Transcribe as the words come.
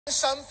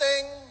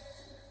something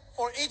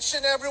for each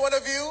and every one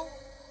of you,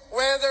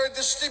 whether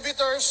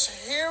distributors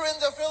here in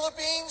the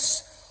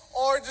Philippines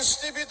or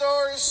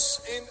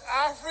distributors in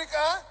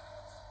Africa.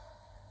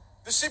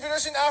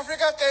 Distributors in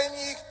Africa,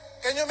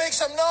 can you make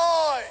some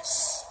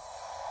noise?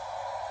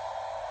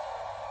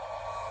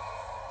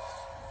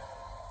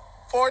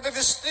 For the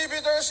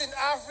distributors in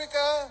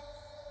Africa,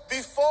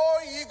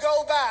 before you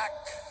go back,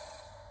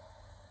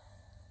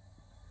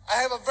 I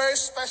have a very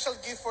special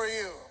gift for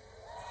you.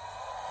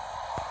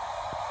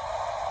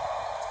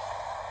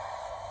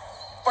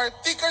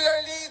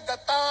 Particularly the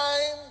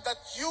time that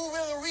you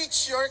will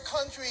reach your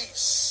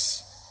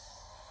countries.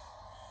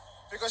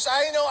 Because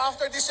I know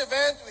after this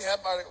event, we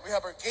have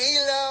our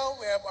gala,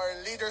 we have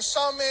our leader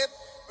summit,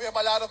 we have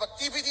a lot of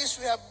activities,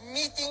 we have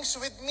meetings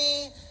with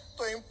me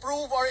to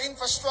improve our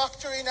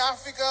infrastructure in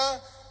Africa,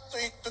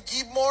 to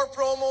give more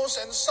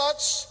promos and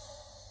such.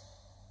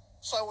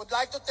 So I would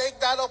like to take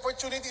that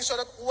opportunity so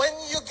that when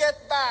you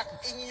get back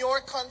in your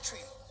country,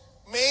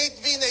 may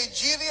it be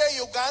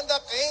Nigeria, Uganda,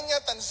 Kenya,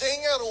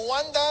 Tanzania,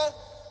 Rwanda,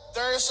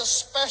 there is a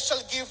special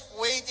gift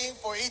waiting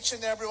for each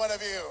and every one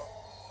of you.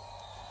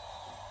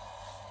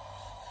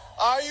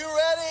 Are you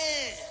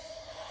ready?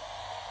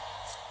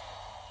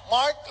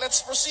 Mark,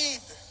 let's proceed.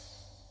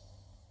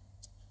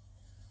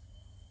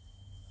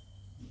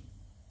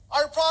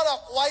 Our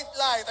product, White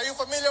Light, are you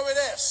familiar with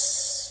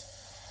this?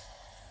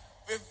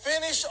 We've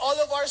finished all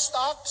of our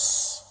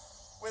stocks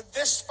with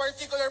this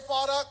particular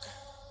product,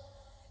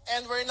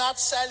 and we're not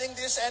selling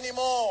this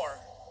anymore.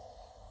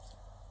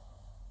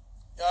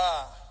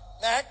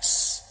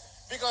 Next,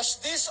 because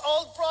this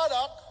old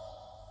product,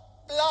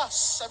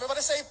 plus,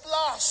 everybody say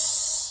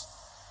plus,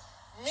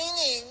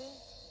 meaning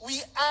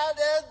we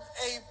added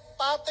a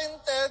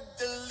patented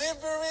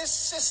delivery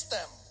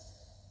system.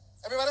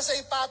 Everybody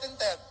say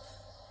patented.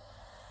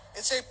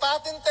 It's a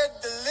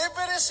patented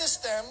delivery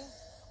system.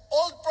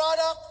 Old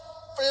product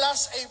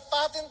plus a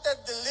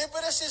patented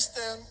delivery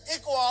system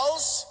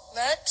equals,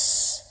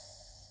 next,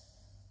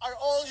 our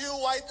all-new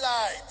White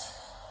Light.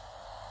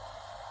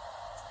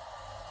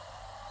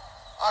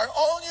 Our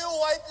all-new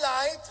White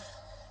Light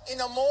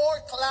in a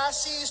more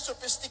classy,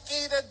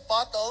 sophisticated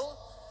bottle,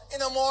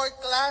 in a more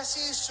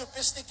classy,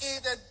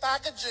 sophisticated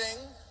packaging,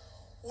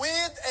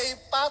 with a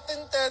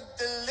patented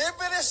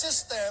delivery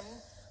system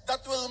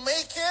that will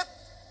make it,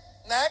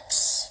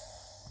 next,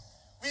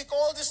 we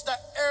call this the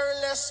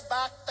airless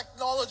back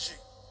technology.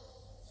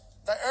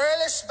 The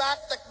airless back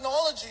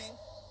technology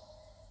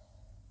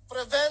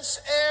prevents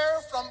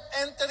air from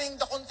entering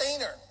the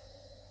container.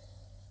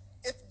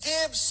 It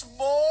gives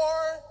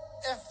more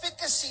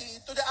efficacy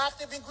to the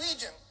active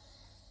ingredient,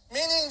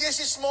 meaning this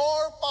is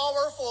more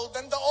powerful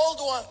than the old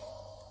one.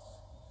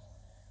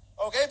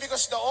 Okay,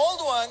 because the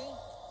old one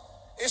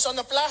is on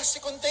a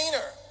plastic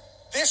container.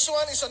 This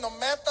one is on a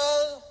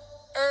metal,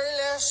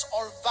 airless,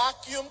 or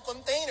vacuum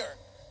container.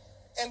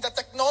 And the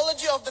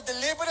technology of the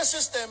delivery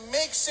system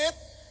makes it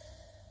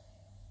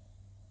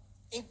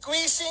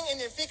increasing in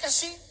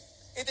efficacy.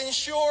 It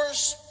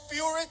ensures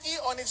purity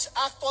on its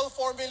actual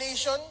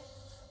formulation,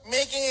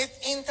 making it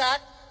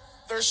intact.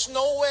 There's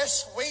no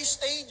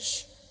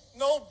wastage,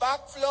 no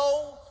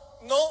backflow,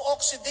 no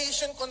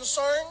oxidation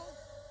concern,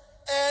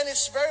 and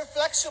it's very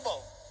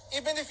flexible.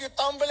 Even if you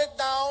tumble it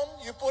down,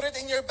 you put it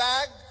in your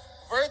bag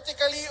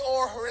vertically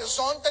or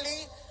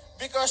horizontally,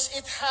 because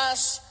it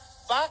has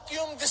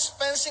vacuum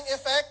dispensing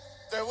effect,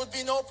 there would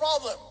be no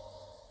problem.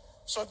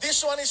 So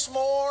this one is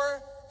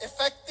more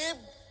effective,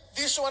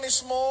 this one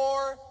is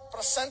more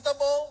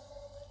presentable,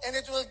 and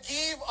it will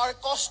give our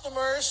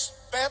customers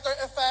better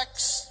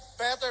effects,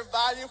 better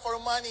value for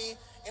money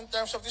in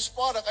terms of this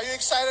product. Are you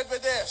excited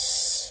with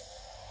this?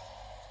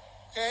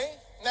 Okay,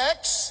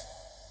 next.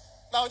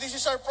 Now this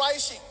is our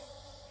pricing.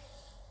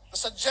 The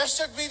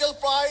suggested retail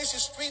price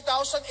is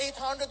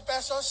 3,800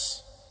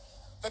 pesos.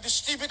 The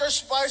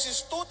distributor's price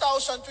is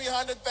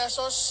 2,300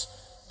 pesos.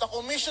 The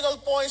commissional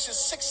points is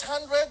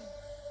 600.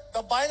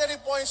 The binary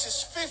points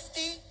is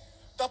 50.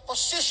 The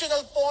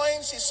positional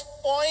points is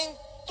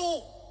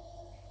 0.2.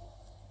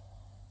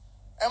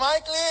 Am I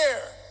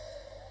clear?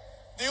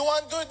 Do you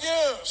want good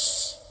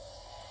news?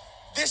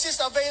 This is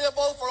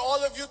available for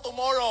all of you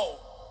tomorrow.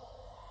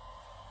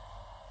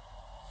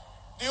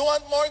 Do you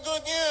want more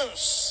good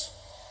news?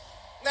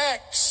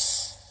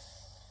 Next.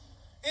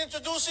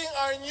 Introducing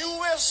our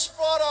newest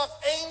product,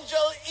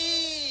 Angel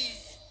E.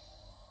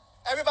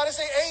 Everybody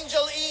say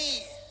Angel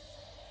E.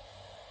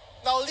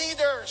 Now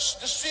leaders,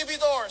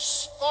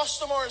 distributors,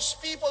 customers,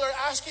 people are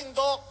asking,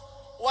 Doc,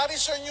 what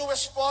is your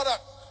newest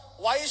product?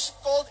 Why is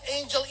it called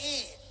Angel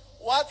E?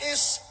 What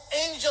is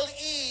Angel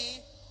E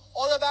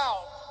all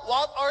about?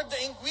 What are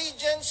the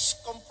ingredients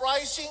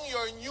comprising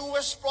your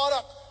newest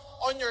product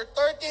on your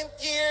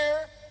 13th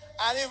year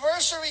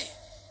anniversary?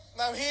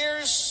 Now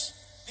here's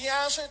the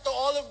answer to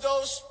all of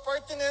those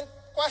pertinent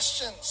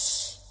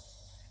questions.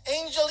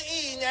 Angel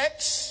E,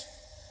 next,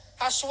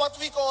 has what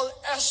we call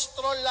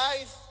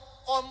Estrolife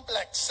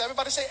Complex.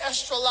 Everybody say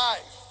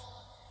Estrolife.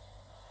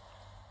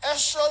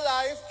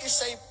 Estrolife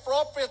is a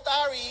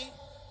proprietary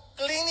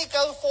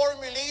clinical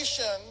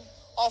formulation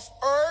of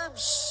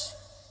herbs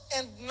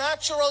and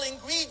natural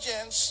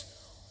ingredients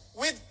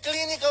with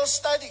clinical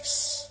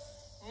studies,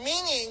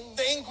 meaning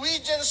the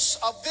ingredients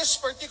of these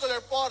particular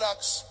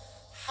products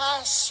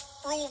has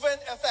proven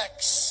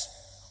effects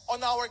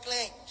on our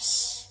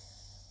claims.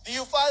 Do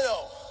you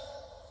follow?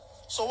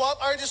 So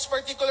what are these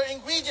particular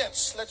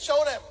ingredients? Let's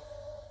show them.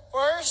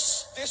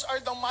 First, these are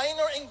the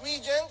minor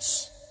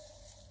ingredients.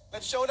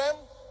 Let's show them.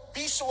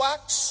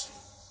 Beeswax.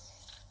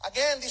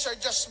 Again, these are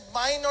just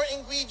minor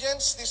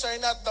ingredients. These are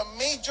not the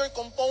major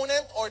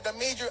component or the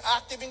major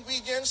active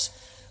ingredients.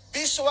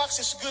 Beeswax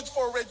is good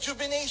for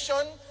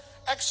rejuvenation,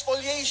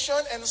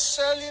 exfoliation, and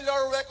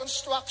cellular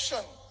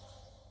reconstruction.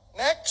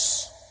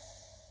 Next,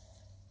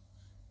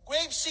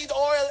 grapeseed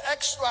oil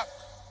extract.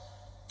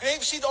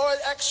 Grapeseed oil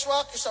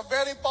extract is a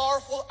very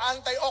powerful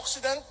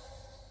antioxidant.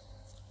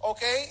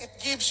 Okay, it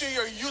gives you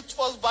your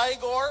youthful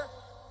vigor.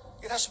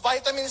 It has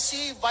vitamin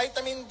C,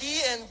 vitamin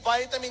D, and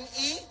vitamin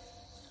E.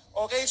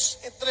 Okay,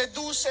 it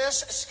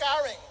reduces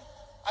scarring.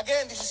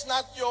 Again, this is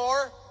not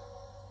your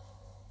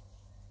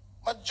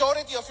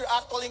majority of your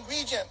actual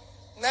ingredient.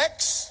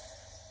 Next,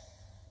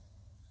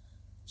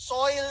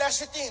 soy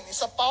lecithin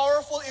is a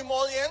powerful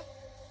emollient.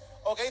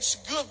 Okay, it's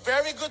good,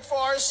 very good for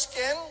our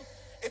skin.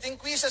 It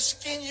increases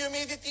skin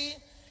humidity.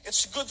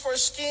 It's good for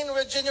skin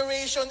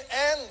regeneration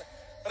and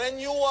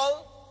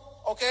renewal.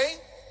 Okay,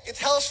 it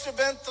helps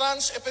prevent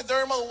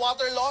transepidermal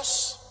water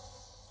loss.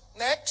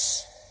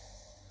 Next,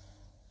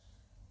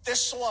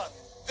 this one.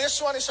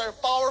 This one is our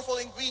powerful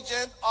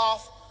ingredient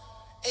of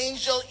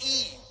Angel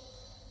E.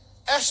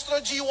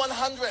 Estrogen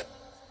 100.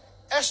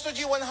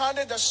 Estrogen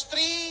 100 has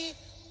 3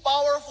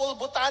 powerful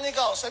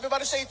botanicals.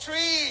 Everybody say 3.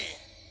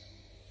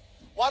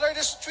 What are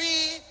these 3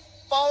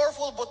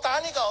 powerful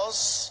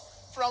botanicals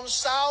from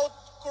South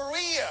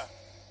Korea?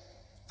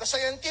 The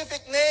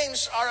scientific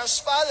names are as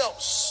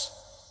follows.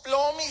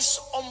 Plomis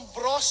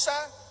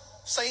umbrosa,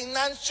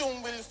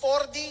 Cynantium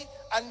wilfordi,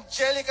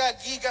 Angelica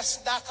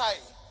gigas nakai.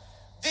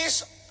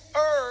 These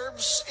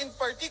herbs in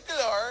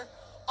particular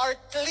are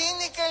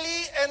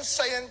clinically and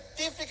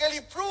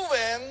scientifically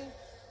proven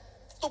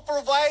to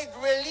provide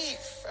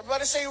relief.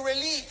 Everybody say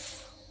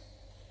relief.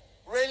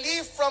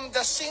 Relief from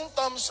the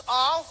symptoms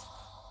of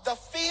the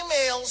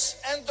female's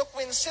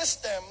endocrine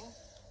system,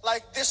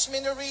 like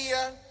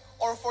dysmenorrhea,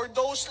 or for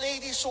those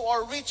ladies who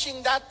are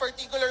reaching that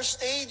particular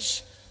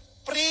stage,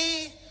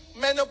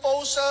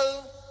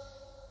 pre-menopausal,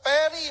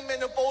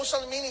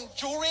 perimenopausal, meaning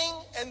during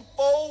and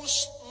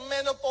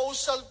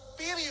post-menopausal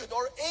period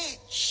or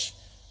age.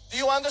 Do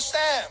you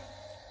understand?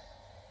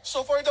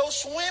 So for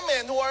those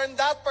women who are in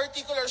that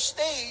particular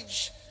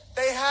stage,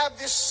 they have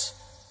this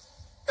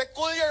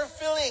peculiar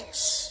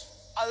feelings.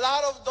 A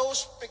lot of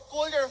those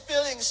peculiar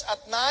feelings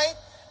at night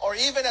or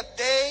even at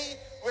day,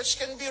 which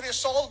can be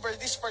resolved by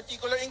this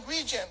particular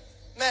ingredient.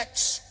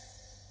 Next.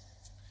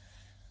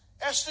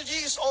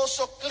 Estrogen is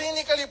also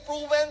clinically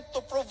proven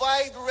to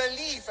provide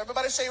relief.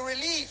 Everybody say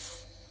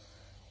relief.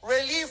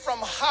 Relief from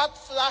hot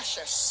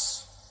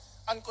flashes.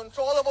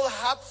 Uncontrollable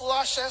hot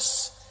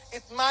flashes.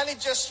 It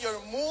manages your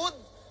mood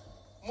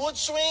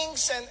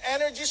swings and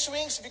energy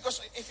swings,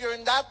 because if you're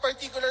in that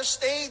particular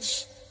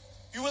stage,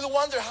 you will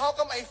wonder, how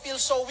come I feel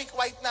so weak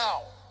right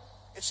now?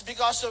 It's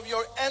because of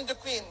your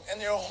endocrine and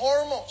your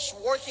hormones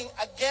working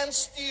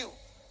against you.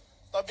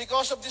 But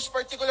because of this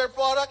particular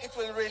product, it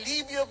will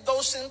relieve you of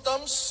those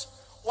symptoms.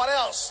 What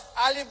else?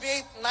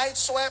 Alleviate night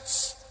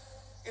sweats.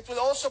 It will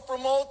also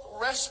promote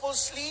restful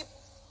sleep.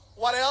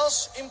 What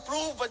else?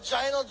 Improve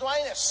vaginal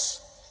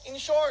dryness. In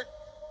short,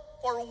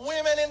 for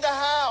women in the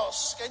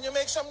house, can you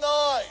make some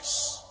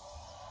noise?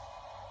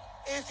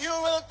 If you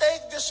will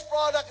take this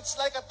product, it's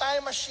like a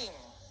time machine.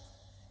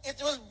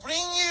 It will bring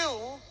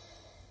you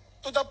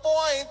to the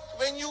point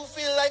when you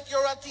feel like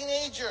you're a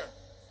teenager.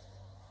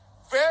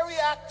 Very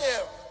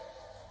active,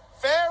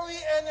 very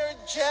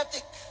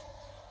energetic,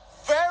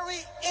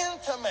 very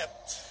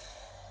intimate.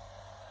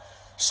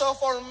 So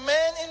for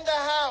men in the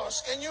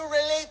house, can you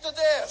relate to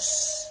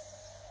this?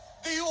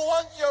 Do you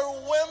want your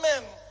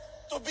women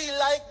to be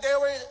like they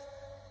were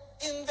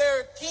in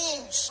their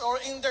teens or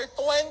in their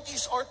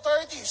 20s or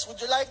 30s?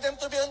 Would you like them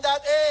to be in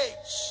that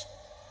age?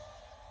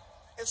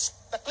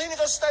 The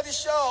clinical study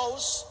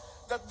shows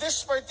that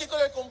this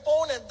particular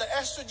component, the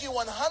estrogen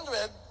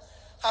 100,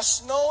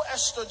 has no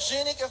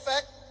estrogenic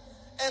effect,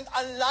 and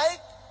unlike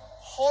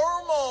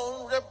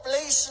hormone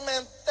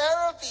replacement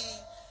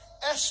therapy,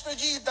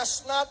 estrogen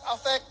does not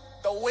affect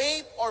the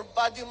weight or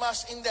body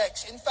mass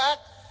index. In fact,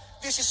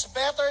 this is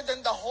better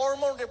than the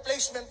hormone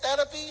replacement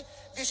therapy.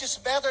 This is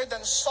better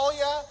than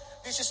soya.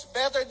 This is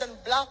better than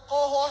black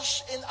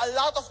cohosh in a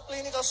lot of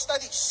clinical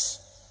studies.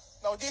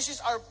 Now, this is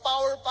our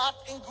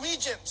power-packed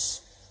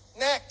ingredients.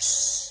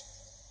 Next,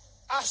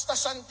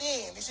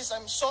 astaxanthin.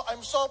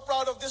 I'm so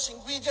proud of this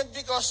ingredient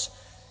because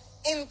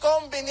in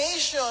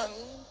combination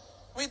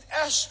with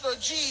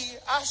estrogen,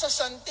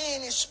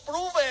 astaxanthin is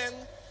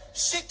proven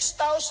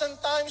 6,000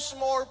 times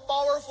more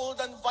powerful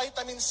than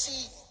vitamin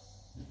C.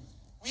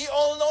 We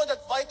all know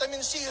that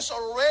vitamin C is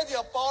already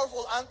a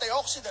powerful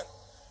antioxidant,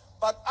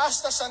 but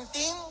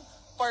astaxanthin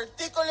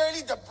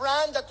particularly the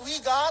brand that we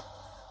got,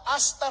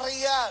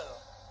 Asta-Real.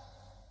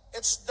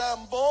 It's the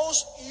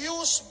most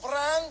used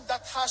brand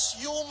that has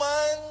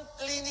human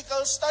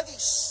clinical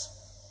studies.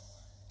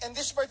 And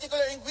this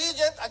particular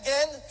ingredient,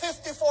 again,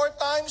 54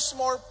 times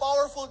more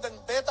powerful than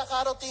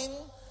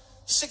beta-carotene,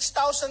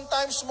 6,000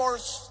 times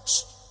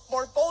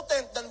more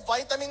potent than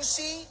vitamin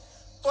C,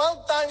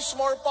 12 times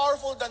more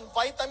powerful than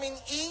vitamin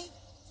E,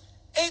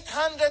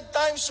 800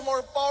 times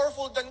more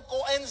powerful than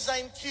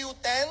coenzyme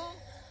Q10,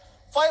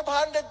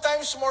 500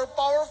 times more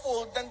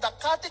powerful than the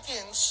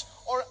catechins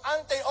or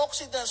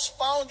antioxidants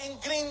found in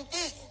green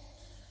tea.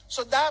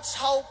 So that's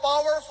how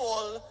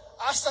powerful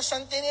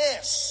astaxanthin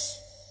is.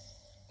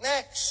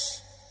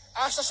 Next,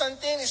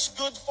 astaxanthin is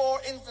good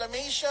for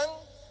inflammation.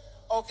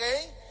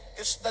 Okay?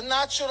 It's the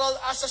natural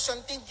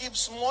astaxanthin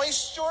gives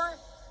moisture,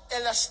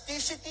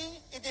 elasticity.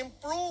 It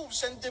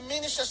improves and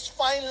diminishes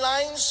fine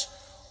lines,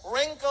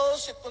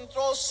 wrinkles. It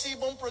controls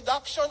sebum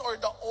production or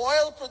the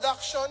oil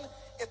production.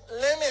 It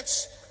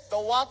limits the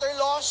water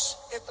loss.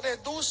 It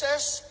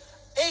reduces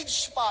age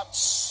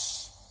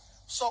spots.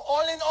 So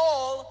all in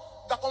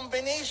all, the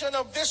combination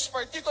of these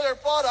particular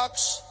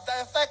products,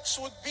 the effects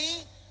would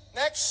be,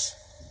 next,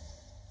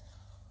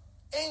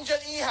 Angel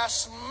E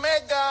has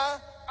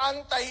mega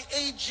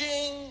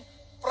anti-aging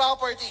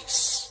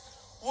properties.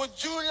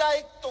 Would you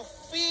like to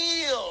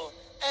feel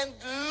and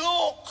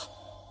look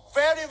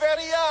very,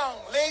 very young?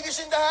 Ladies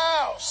in the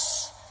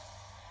house,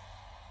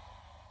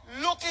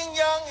 looking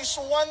young is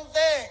one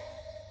thing.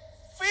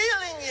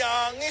 Feeling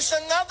young is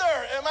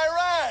another. Am I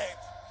right?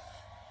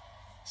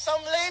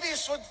 Some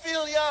ladies would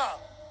feel young,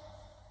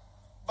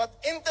 but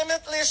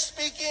intimately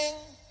speaking,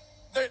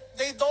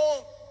 they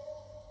don't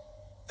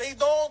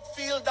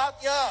feel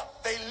that young.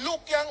 They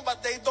look young,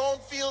 but they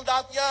don't feel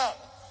that young.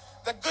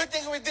 The good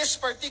thing with this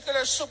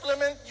particular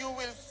supplement, you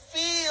will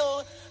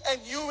feel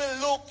and you will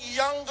look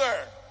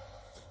younger.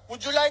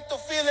 Would you like to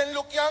feel and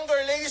look younger,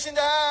 ladies in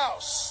the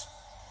house?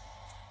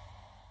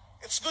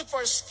 It's good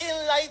for skin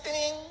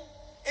lightening.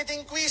 It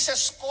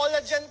increases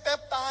collagen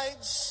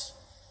peptides,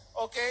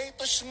 okay,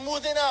 to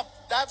smoothen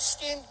up that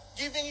skin,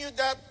 giving you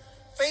that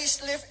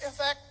facelift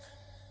effect.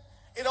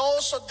 It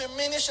also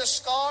diminishes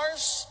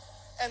scars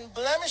and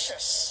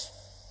blemishes.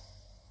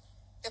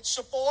 It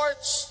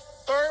supports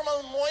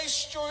thermal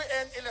moisture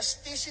and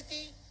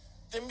elasticity,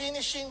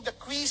 diminishing the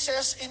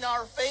creases in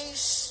our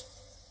face,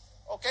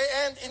 okay,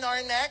 and in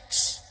our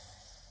necks.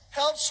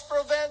 Helps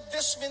prevent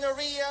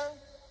dysmenorrhea,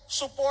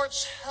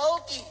 supports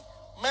healthy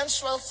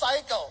menstrual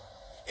cycle.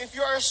 If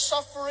you are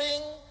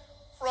suffering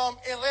from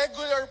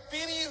irregular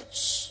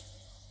periods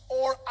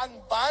or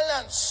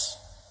unbalanced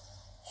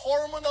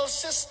hormonal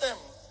system,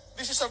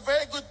 this is a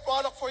very good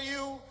product for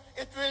you.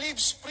 It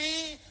relieves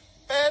pre,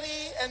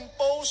 peri, and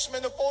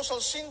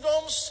post-menopausal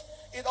syndromes.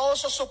 It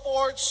also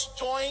supports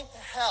joint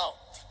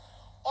health.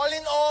 All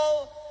in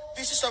all,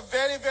 this is a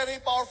very, very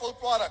powerful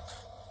product.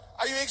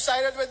 Are you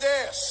excited with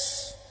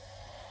this?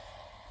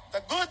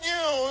 The good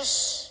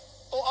news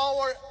to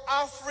our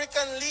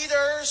African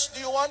leaders,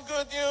 do you want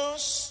good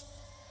news?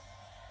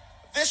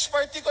 This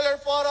particular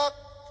product,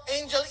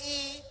 Angel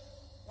E,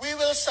 we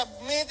will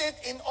submit it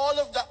in all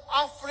of the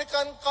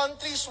African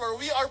countries where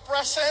we are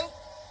present,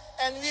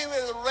 and we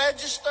will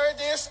register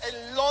this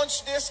and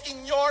launch this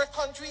in your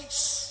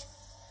countries.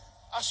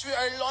 As we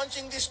are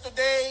launching this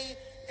today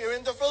here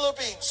in the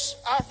Philippines.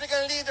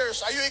 African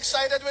leaders, are you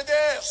excited with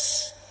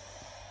this?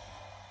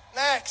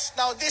 Next,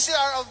 now these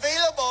are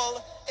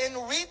available in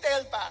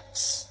retail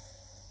packs.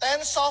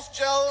 10 soft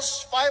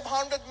gels,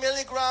 500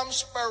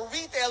 milligrams per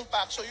retail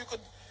pack. So you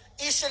could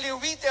easily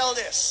retail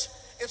this.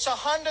 It's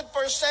 100%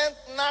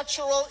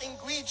 natural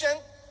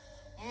ingredient,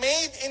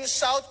 made in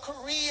South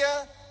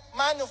Korea,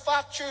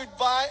 manufactured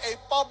by a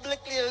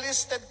publicly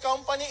listed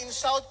company in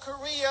South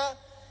Korea.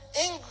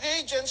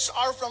 Ingredients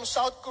are from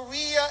South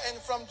Korea and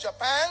from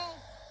Japan.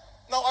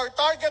 Now our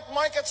target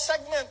market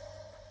segment,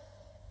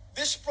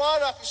 this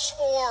product is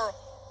for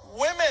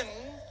women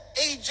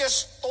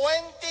ages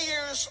 20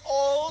 years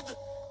old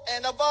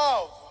and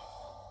above.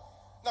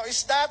 Now,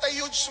 is that a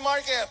huge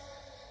market?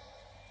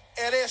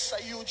 It is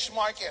a huge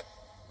market.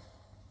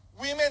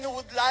 Women who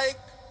would like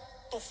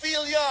to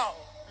feel young,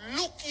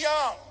 look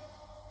young,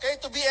 okay,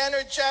 to be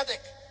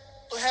energetic,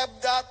 to have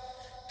that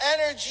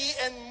energy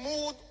and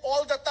mood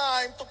all the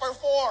time to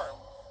perform,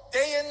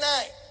 day and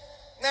night.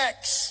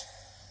 Next.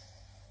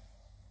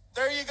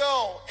 There you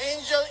go.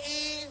 Angel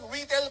E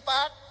retail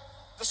pack.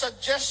 The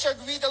suggested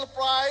retail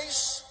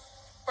price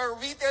per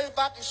retail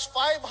pack is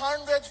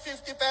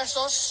 550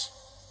 pesos.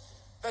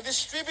 The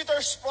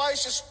distributor's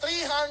price is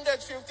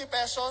 350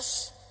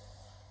 pesos.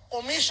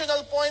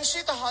 Commissional points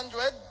is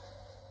 100.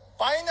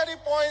 Binary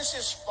points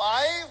is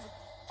 5.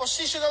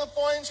 Positional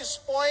points is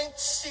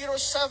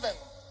 0.07.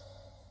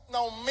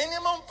 Now,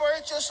 minimum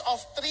purchase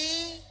of 3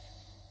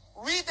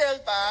 retail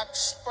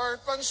packs per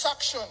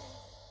transaction.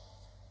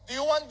 Do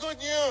you want good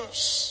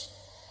news?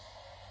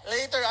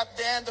 Later at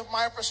the end of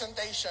my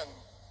presentation.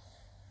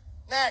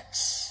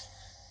 Next.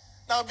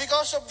 Now,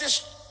 because of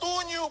these 2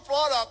 new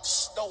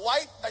products, the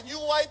new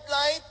white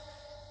light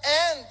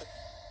and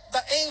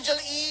the Angel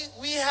E,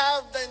 we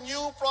have the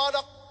new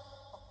product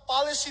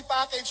policy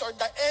package or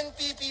the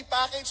NPP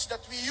package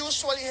that we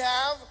usually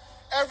have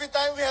every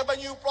time we have a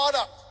new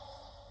product.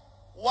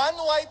 1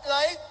 white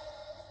light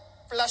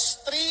plus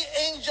 3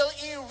 Angel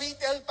E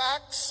retail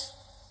packs.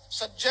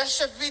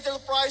 Suggested retail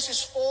price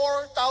is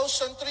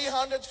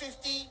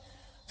 4,350.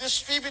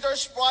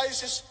 Distributor's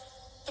price is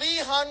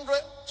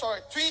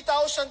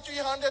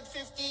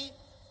 3,350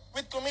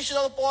 with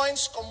commissional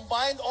points,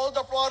 combined all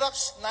the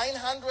products,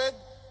 900,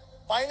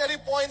 binary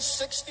points,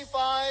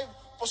 65,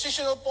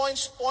 positional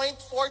points,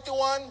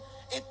 0.41.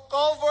 It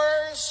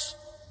covers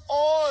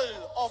all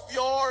of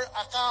your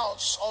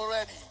accounts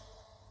already.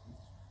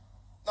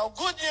 Now,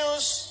 good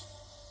news,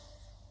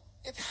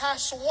 it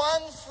has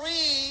 1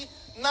 free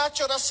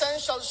Natural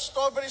Essential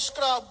Strawberry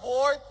Scrub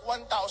worth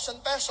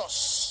 1,000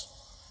 pesos.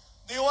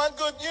 Do you want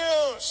good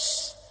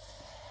news?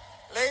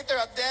 Later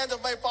at the end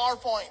of my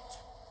PowerPoint.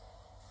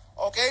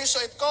 Okay, so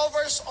it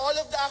covers all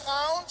of the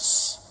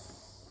accounts.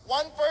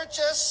 1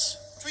 purchase,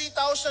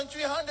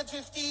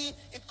 3,350.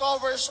 It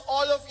covers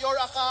all of your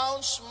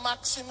accounts,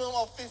 maximum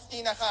of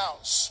 15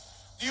 accounts.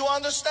 Do you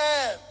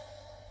understand?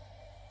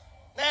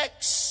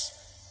 Next,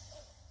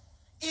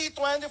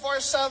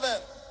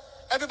 E24/7.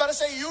 Everybody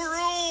say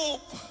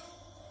Europe.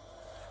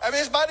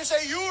 Everybody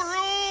say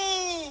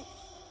Europe.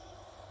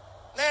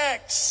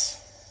 Next,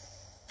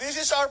 this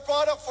is our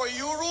product for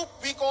Europe.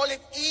 We call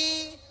it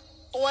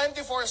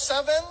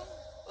E24/7.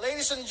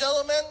 Ladies and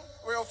gentlemen,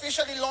 we're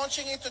officially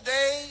launching it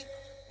today.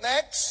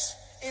 Next,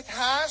 it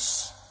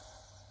has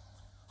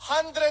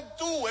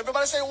 102.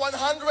 Everybody say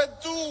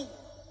 102.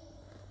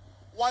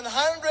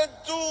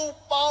 102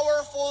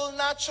 powerful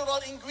natural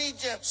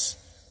ingredients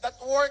that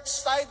work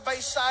side by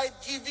side,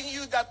 giving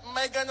you that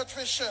mega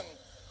nutrition.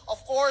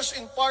 Of course,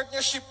 in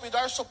partnership with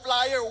our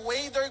supplier,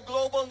 Wader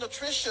Global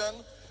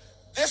Nutrition,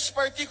 this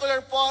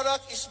particular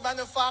product is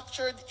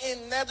manufactured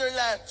in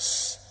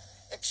Netherlands,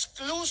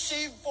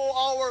 exclusive for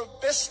our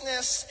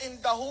business in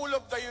the whole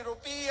of the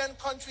European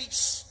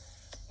countries.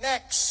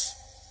 Next,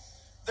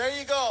 there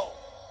you go.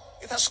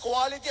 It has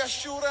quality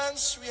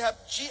assurance. We have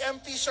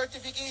GMP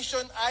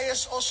certification,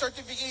 ISO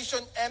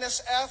certification,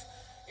 NSF,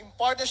 in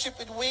partnership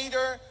with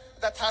Wader,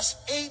 that has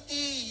 80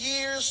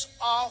 years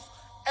of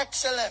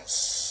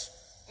excellence.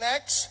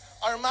 Next,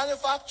 our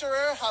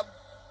manufacturer have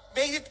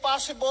made it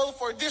possible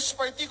for this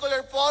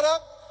particular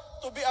product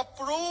to be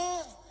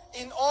approved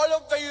in all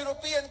of the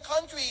European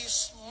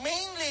countries,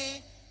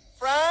 mainly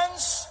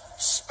France,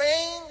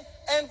 Spain,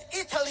 and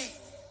Italy.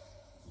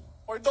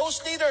 For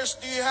those leaders,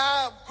 do you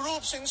have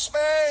groups in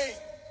Spain?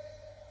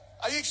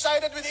 Are you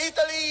excited with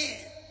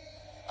Italy?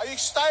 Are you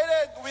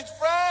excited with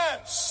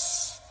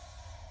France?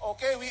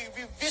 Okay, we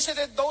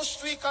visited those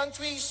 3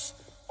 countries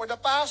for the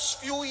past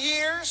few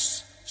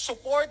years,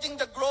 supporting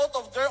the growth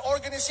of their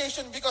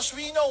organization, because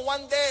we know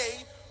one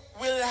day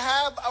we'll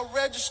have a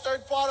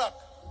registered product.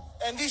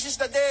 And this is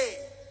the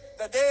day.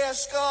 The day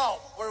has come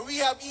where we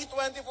have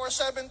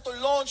E24/7 to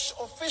launch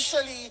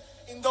officially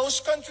in those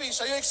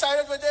countries. Are you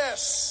excited with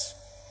this?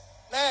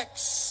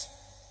 Next.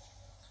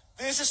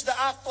 This is the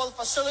actual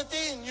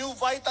facility, New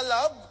Vital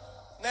Lab.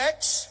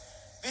 Next.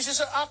 This is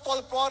an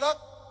actual product.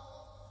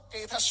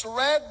 Okay, it has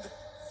red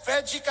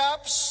veggie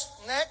caps.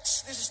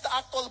 Next. This is the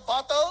actual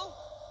bottle.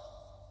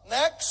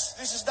 Next.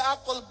 This is the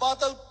actual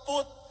bottle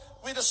put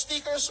with the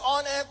stickers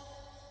on it.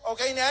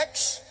 Okay,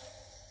 next.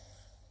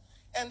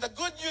 And the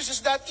good news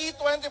is that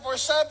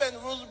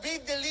E24/7 will be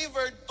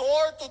delivered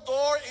door to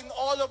door in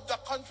all of the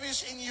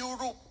countries in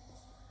Europe.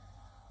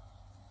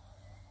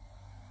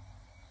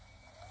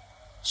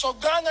 So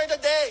gone are the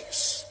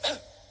days.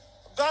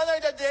 Gone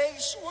are the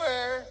days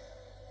where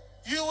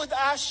you would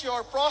ask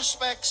your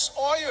prospects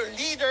or your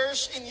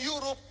leaders in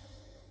Europe,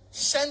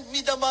 send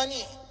me the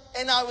money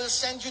and I will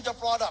send you the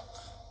product.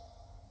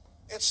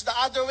 It's the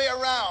other way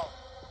around.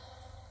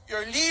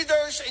 Your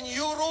leaders in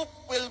Europe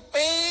will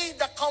pay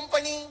the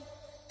company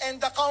and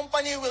the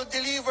company will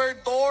deliver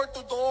door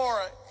to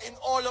door in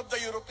all of the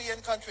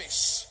European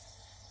countries.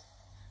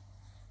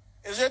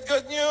 Is it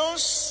good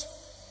news?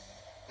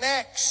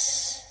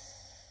 Next,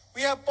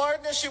 we have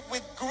partnership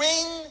with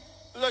Green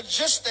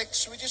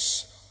Logistics, which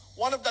is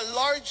one of the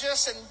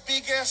largest and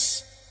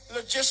biggest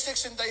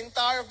logistics in the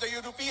entire of the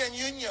European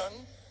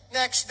Union.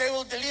 Next, they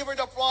will deliver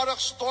the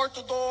products door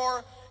to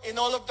door in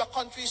all of the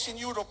countries in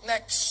Europe.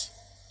 Next.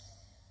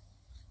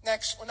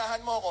 Next,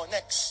 unahan mo ko.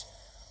 Next.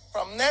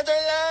 From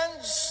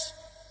Netherlands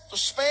to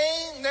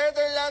Spain,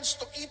 Netherlands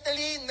to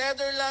Italy,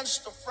 Netherlands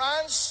to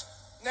France,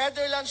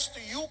 Netherlands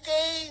to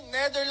UK,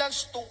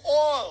 Netherlands to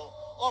all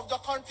of the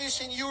countries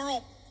in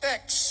Europe.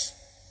 Next.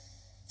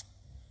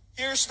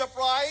 Here's the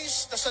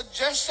price. The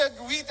suggested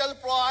retail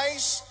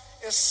price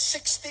is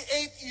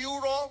 68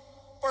 euro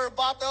per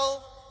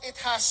bottle. It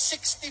has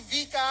 60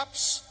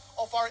 V-caps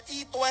of our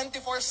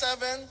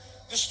E24/7.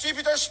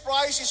 Distributor's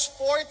price is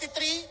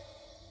 43.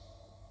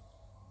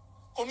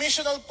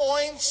 Commissional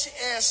points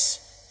is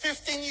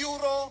 15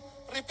 euro.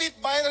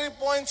 Repeat binary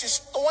points is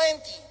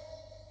 20.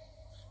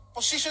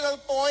 Positional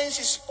points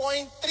is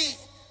 0.3.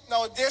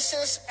 Now this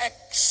is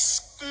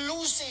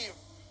exclusive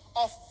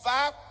of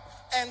VAT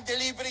and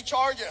delivery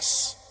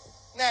charges.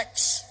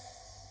 Next.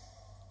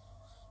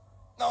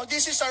 Now,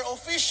 this is our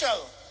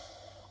official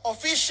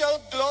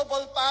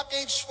global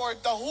package for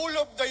the whole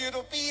of the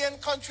European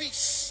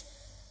countries.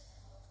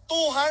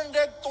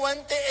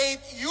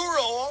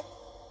 €228.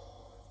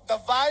 The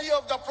value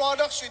of the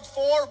products with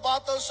 4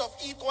 bottles of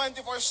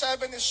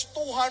E24/7 is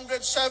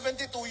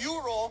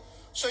 €272.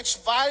 So it's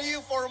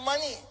value for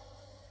money.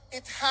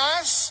 It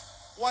has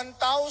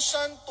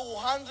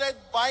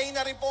 1,200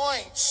 binary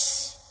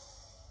points.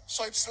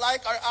 So it's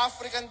like our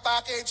African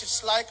package,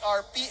 it's like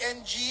our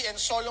PNG and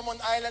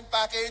Solomon Island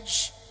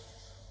package.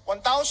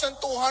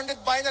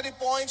 1,200 binary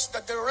points.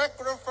 The direct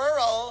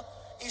referral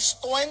is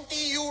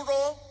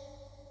 €20.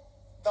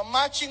 The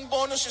matching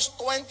bonus is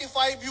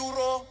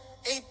 €25.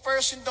 8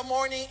 pairs in the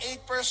morning,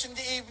 8 pairs in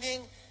the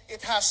evening.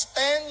 It has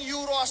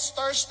 €10 as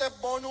third step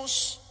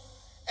bonus.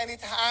 And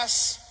it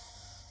has,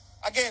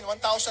 again,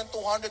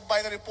 1,200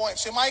 binary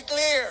points. Am I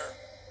clear?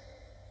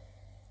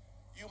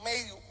 You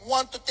may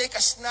want to take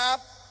a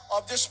snap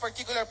of this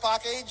particular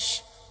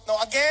package. Now,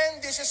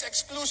 again, this is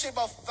exclusive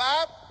of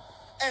VAT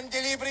and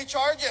delivery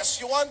charges.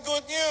 You want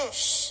good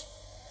news?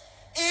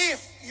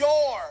 If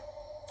your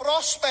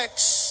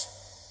prospects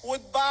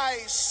would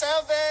buy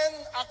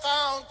 7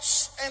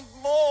 accounts and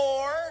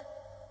more,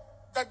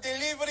 the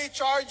delivery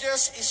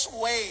charges is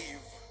waived.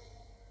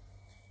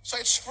 So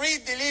it's free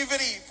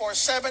delivery for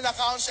 7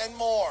 accounts and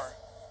more.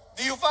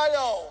 Do you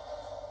follow?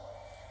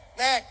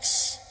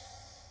 Next.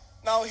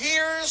 Now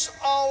here's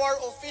our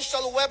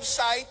official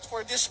website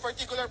for this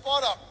particular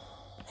product.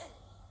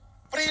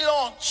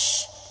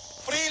 Pre-launch.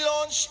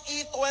 Pre-launch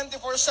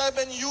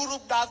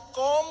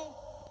E247europe.com.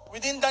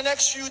 Within the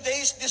next few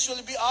days, this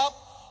will be up.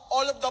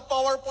 All of the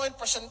PowerPoint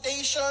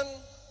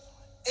presentation,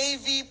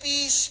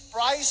 AVPs,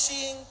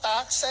 pricing,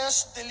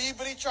 taxes,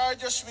 delivery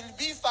charges will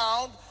be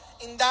found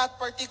in that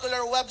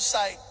particular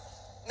website.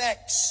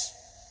 Next.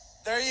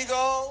 There you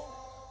go.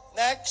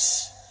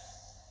 Next.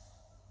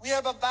 We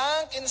have a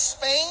bank in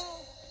Spain.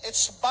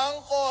 It's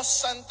Banco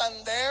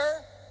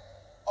Santander.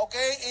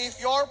 Okay, if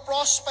your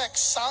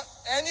prospects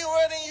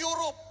anywhere in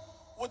Europe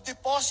would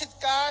deposit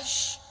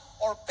cash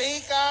or pay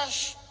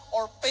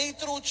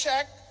through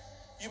check,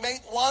 you may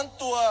want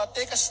to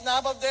take a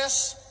snap of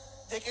this.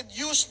 They could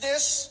use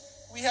this.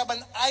 We have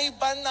an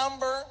IBAN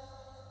number,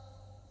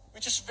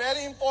 which is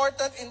very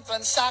important in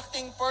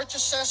transacting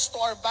purchases to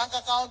our bank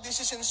account. This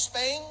is in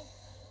Spain.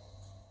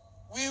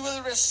 We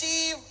will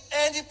receive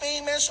any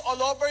payments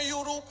all over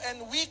Europe,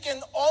 and we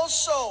can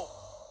also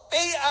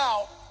pay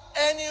out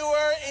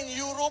anywhere in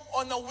Europe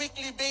on a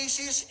weekly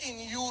basis in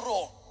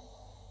euro.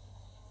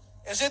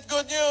 Is it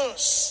good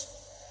news?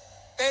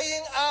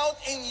 Paying out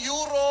in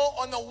euro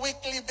on a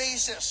weekly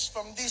basis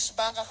from this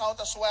bank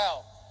account as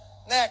well.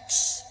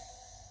 Next.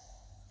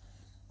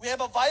 We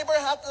have a Viber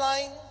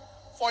hotline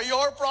for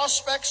your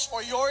prospects,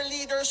 for your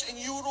leaders in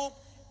Europe.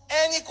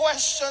 Any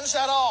questions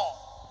at all?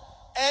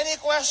 Any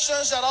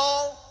questions at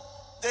all?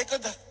 They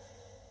could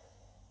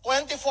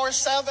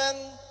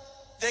 24/7,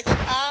 they could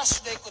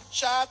ask, they could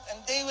chat,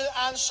 and they will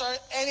answer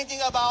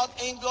anything about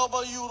AIM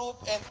Global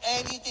Europe and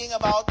anything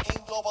about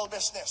AIM Global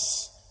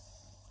Business.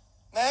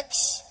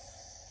 Next,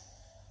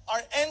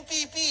 our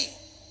NPP,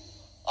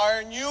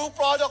 our new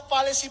product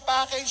policy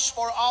package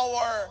for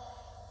our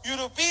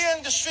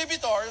European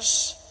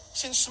distributors,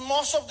 since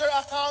most of their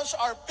accounts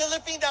are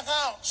Philippine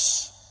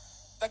accounts.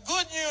 The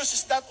good news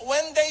is that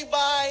when they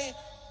buy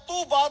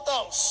 2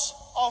 bottles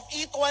of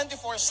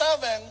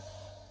E24/7,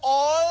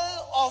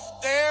 all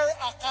of their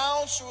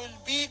accounts will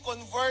be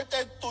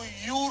converted to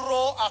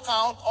euro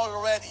account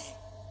already.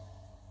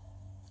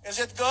 Is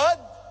it good?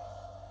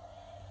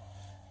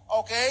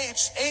 Okay,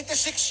 it's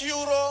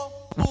 €86,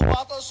 2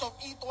 bottles of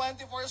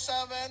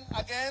E24/7,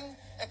 again,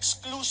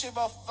 exclusive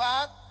of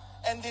VAT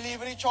and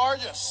delivery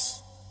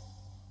charges.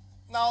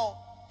 Now,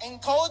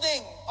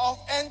 encoding of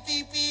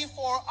NPP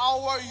for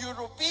our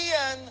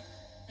European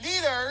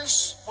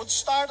leaders would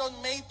start on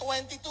May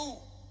 22.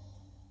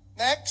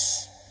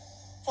 Next,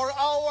 for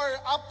our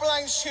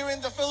uplines here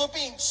in the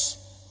Philippines,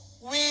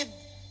 with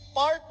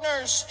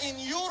partners in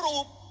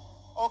Europe,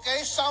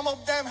 okay, some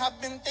of them have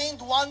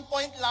maintained 1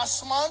 point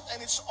last month,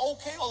 and it's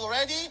okay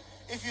already.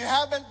 If you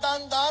haven't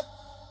done that,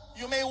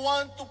 you may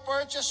want to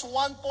purchase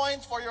 1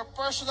 point for your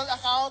personal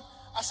account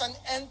as an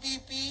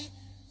NPP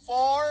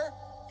for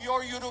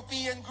your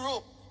European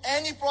group.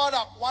 Any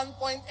product, 1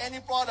 point, any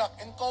product.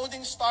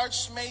 Encoding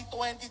starts May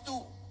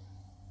 22.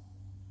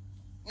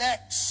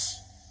 Next.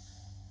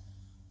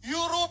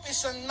 Europe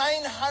is a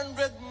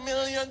 900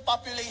 million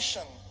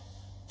population.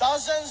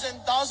 Dozens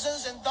and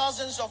dozens and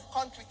dozens of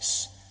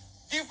countries.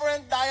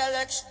 Different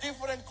dialects,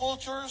 different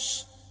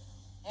cultures.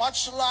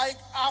 Much like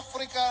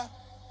Africa,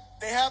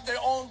 they have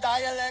their own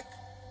dialect.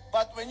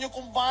 But when you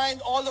combine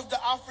all of the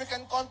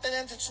African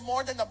continent, it's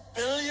more than 1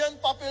 billion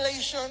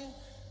population.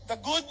 The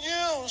good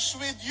news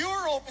with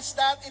Europe is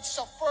that it's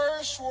a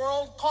first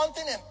world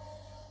continent,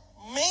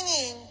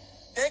 meaning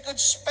they could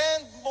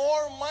spend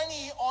more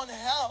money on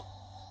health.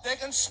 They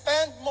can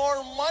spend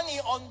more money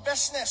on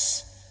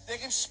business. They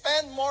can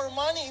spend more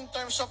money in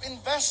terms of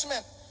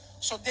investment.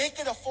 so they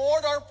could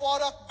afford our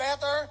product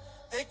better,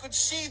 they could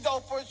see the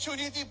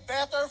opportunity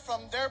better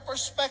from their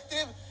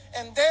perspective,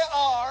 and they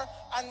are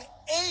an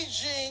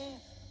aging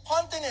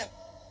continent.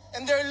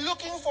 And they're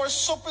looking for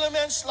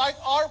supplements like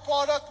our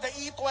product, the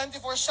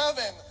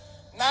E24/7.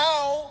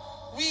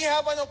 Now, we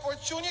have an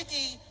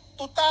opportunity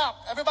to tap.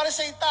 Everybody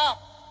say tap.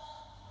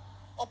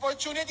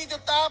 Opportunity to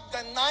tap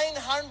the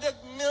 900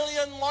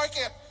 million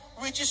market,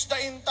 which is the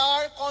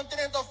entire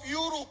continent of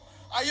Europe.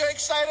 Are you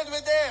excited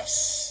with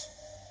this?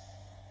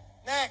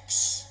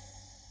 Next.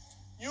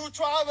 New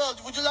travel.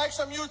 Would you like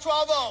some new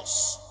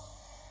travels?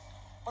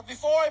 But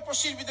before I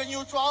proceed with the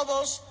new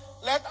travels,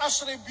 let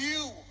us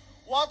review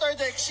what are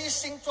the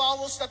existing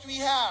travels that we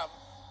have.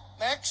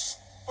 Next.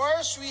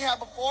 First, we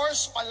have, of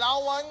course,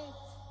 Palawan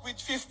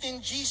with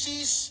 15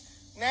 GCs.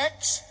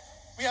 Next,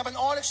 we have an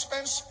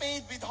all-expense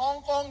paid with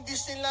Hong Kong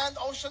Disneyland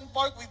Ocean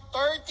Park with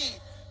 30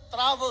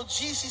 travel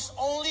GCs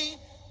only.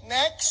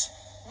 Next,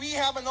 we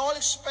have an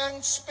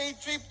all-expense paid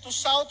trip to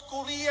South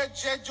Korea,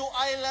 Jeju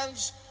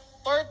Islands,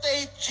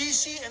 38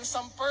 GC and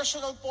some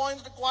personal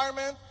point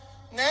requirement.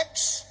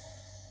 Next,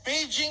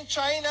 Beijing,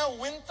 China,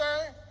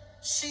 winter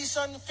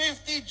season,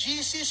 50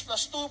 GCs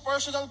plus 2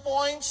 personal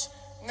points.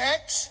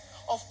 Next,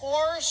 of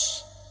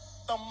course,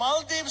 the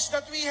Maldives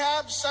that we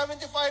have,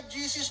 75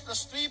 GCs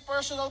plus 3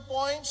 personal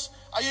points.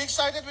 Are you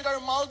excited with our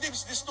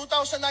Maldives this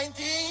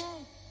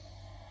 2019?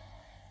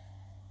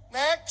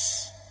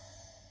 Next,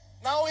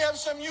 now we have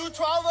some new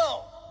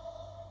travel.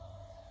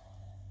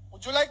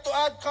 Would you like to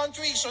add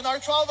countries on our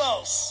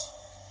travels?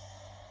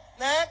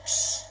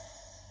 Next,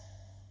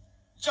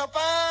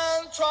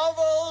 Japan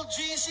travel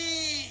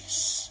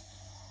GCs.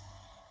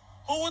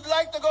 Who would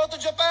like to go to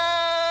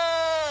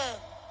Japan?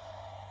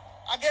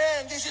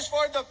 Again, this is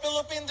for the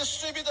Philippine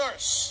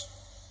distributors.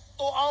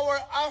 To our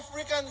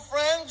African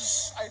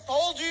friends, I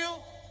told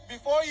you,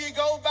 before you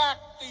go back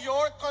to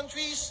your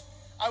countries,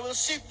 I will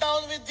sit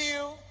down with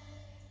you.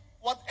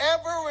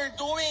 Whatever we're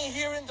doing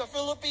here in the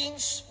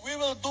Philippines, we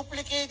will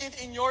duplicate it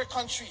in your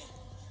country.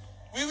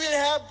 We will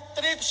have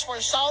trips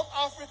for South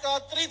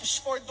Africa, trips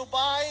for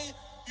Dubai,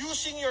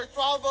 using your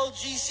travel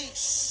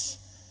GCs.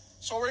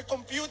 So we're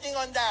computing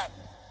on that.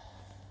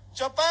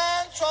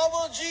 Japan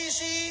travel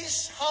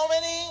GCs, how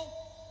many?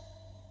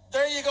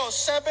 There you go,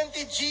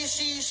 70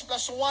 GCs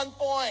plus 1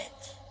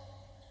 point.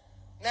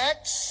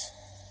 Next,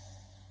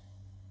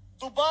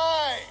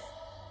 Dubai.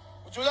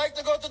 Would you like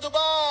to go to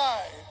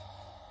Dubai?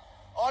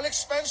 All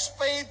expense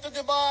paid to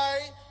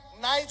Dubai,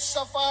 night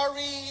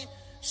safari,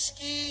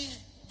 ski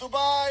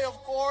Dubai,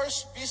 of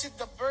course, visit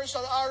the Burj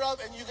Al Arab,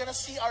 and you're gonna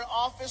see our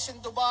office in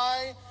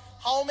Dubai.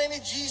 How many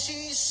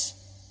GCs?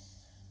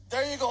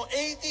 There you go,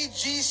 80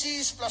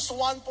 GCs plus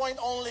 1 point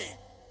only.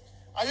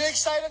 Are you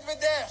excited with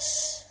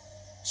this?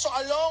 So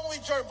along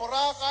with your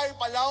Boracay,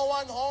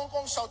 Palawan, Hong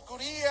Kong, South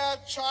Korea,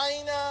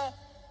 China,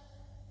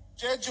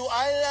 Jeju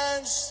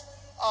Islands,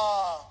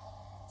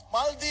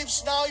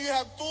 Maldives, now you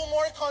have 2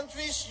 more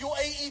countries,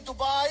 UAE,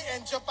 Dubai,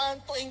 and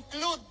Japan, to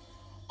include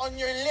on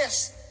your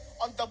list,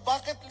 on the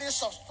bucket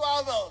list of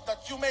travel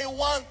that you may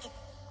want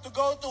to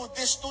go to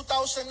this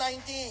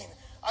 2019.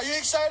 Are you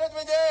excited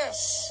with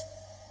this?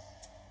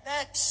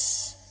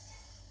 Next.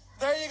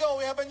 There you go.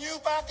 We have a new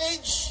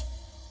package.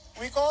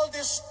 We call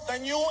this the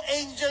new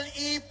Angel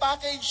E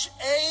Package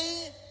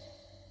A.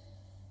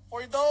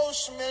 For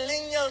those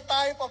millennial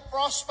type of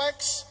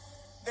prospects,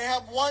 they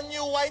have 1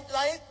 new white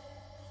light,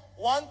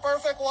 1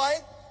 perfect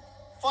white,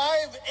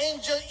 5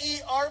 Angel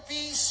E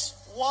RPs,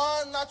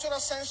 1 Natural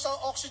Essential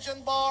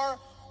Oxygen Bar,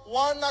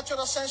 1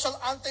 Natural Essential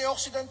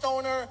Antioxidant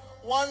Toner,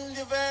 1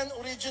 Liven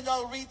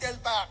Original Retail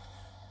Pack.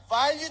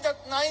 Valued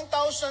at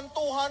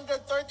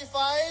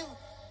 $9,235.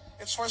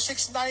 It's for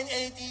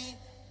 $6,980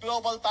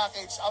 global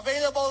package.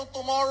 Available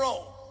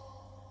tomorrow.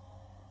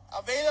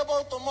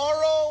 Available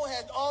tomorrow,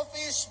 head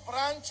office,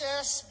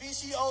 branches,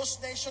 BCOs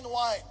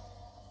nationwide.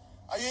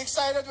 Are you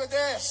excited with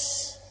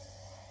this?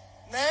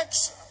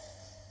 Next,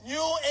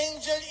 new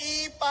Angel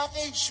E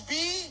Package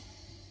B.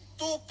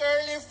 2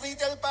 Cureleaf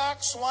retail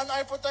packs, 1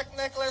 Eye Protect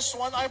necklace,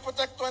 1 Eye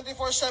Protect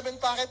 24/7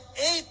 packet,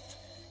 8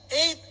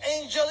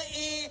 Angel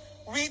E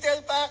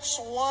retail packs,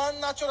 1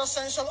 Natural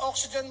Essential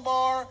Oxygen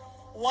Bar,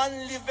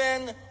 1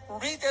 Liven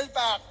retail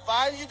pack,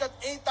 valued at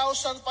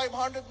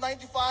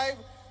 $8,595.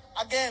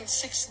 Again,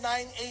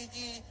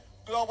 $6,980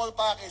 global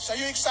package. Are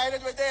you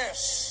excited with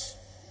this?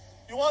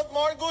 You want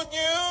more good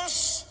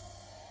news?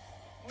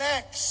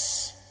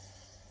 Next.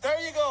 There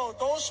you go.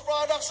 Those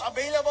products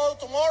available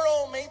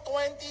tomorrow, May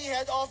 20,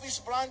 head office,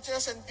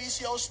 branches, and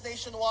BCOs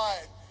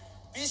nationwide.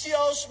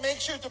 BCOs,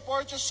 make sure to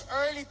purchase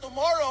early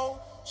tomorrow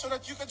so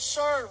that you can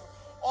serve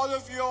all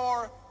of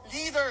your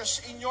leaders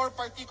in your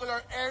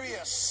particular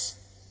areas.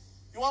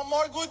 You want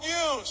more good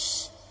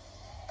news?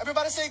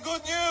 Everybody say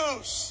good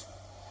news.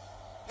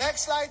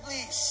 Next slide,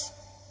 please.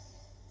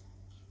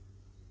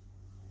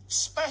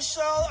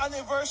 Special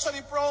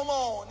anniversary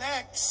promo.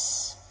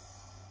 Next.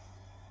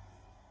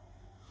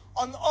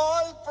 On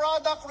all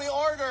product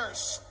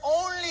reorders,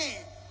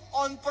 only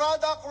on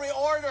product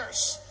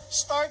reorders,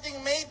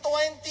 starting May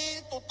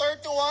 20 to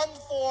 31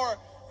 for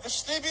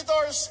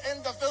distributors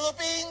in the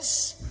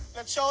Philippines,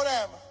 let's show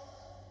them.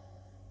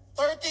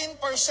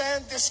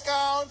 13%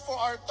 discount for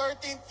our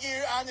 13th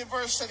year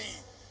anniversary.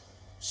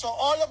 So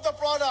all of the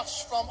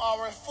products from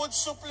our food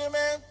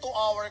supplement to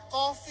our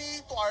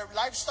coffee to our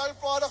lifestyle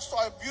products to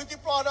our beauty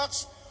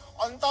products,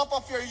 on top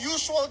of your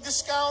usual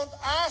discount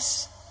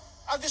as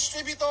a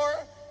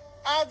distributor,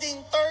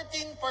 adding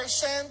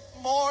 13%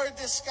 more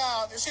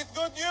discount. Is it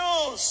good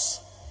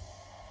news?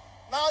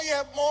 Now you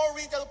have more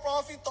retail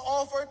profit to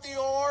offer to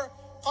your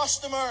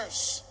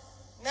customers.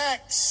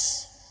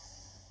 Next.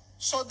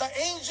 So the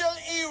Angel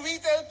E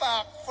retail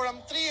pack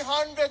from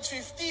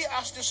 350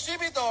 as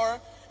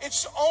distributor,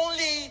 it's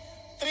only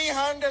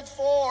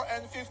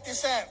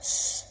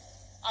 304.50.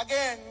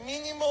 Again,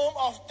 minimum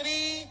of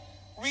 3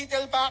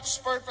 retail packs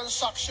per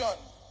transaction.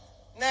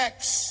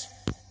 Next.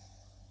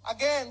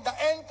 Again, the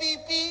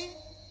NPP,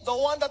 the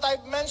one that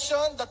I've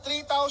mentioned, the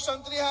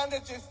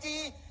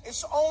 3,350,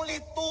 is only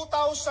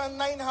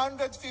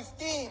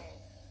 2,915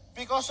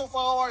 because of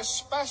our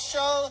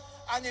special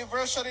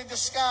anniversary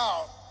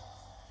discount.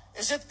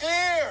 Is it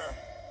clear?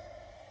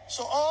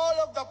 So all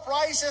of the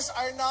prices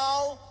are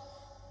now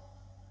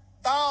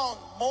down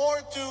more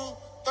to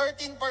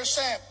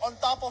 13% on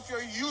top of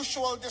your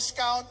usual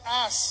discount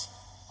as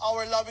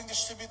our loving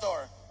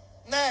distributor.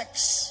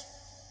 Next.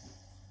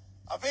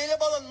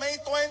 Available on May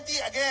 20,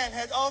 again,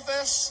 head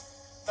office,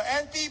 the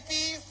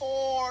NPP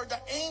for the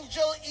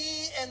Angel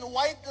E and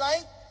White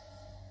Light.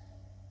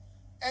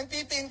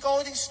 NPP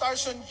encoding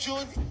starts on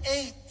June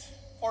 8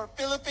 for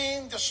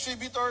Philippine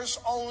distributors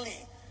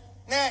only.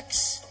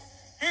 Next,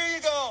 here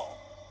you go,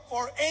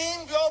 for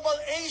AIM Global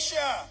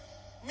Asia,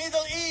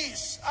 Middle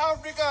East,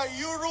 Africa,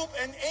 Europe,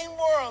 and AIM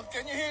World.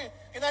 Can I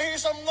hear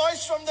some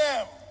noise from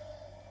them?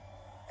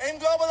 AIM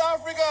Global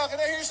Africa, can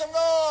I hear some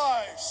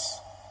noise?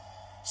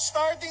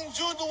 Starting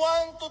June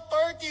 1 to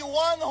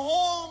 31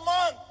 whole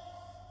month.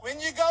 When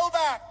you go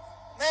back,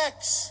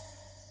 next,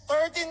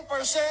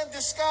 13%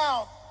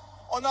 discount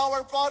on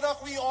our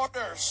product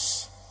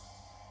reorders.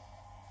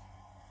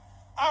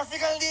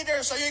 African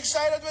leaders, are you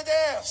excited with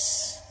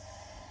this?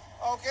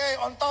 Okay,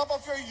 on top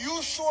of your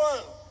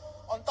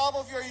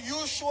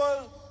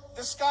usual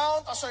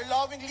discount as our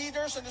loving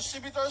leaders and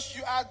distributors,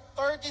 you add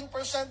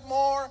 13%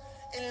 more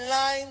in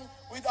line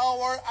with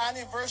our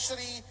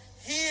anniversary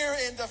here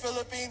in the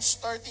Philippines,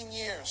 13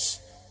 years.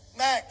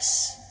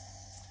 Next.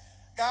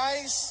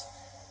 Guys,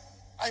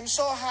 I'm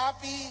so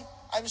happy,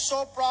 I'm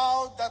so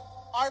proud that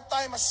our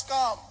time has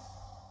come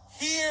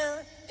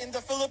here in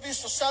the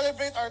Philippines to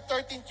celebrate our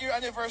 13th year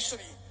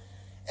anniversary.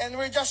 And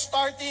we're just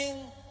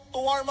starting to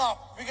warm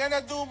up. We're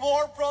gonna do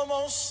more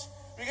promos,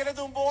 we're gonna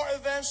do more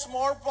events,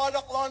 more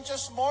product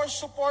launches, more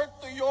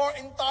support to your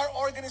entire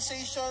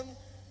organization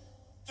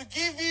to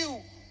give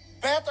you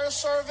better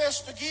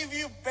service, to give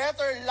you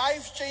better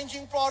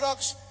life-changing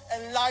products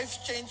and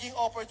life-changing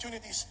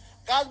opportunities.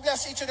 God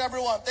bless each and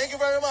every one. Thank you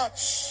very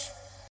much.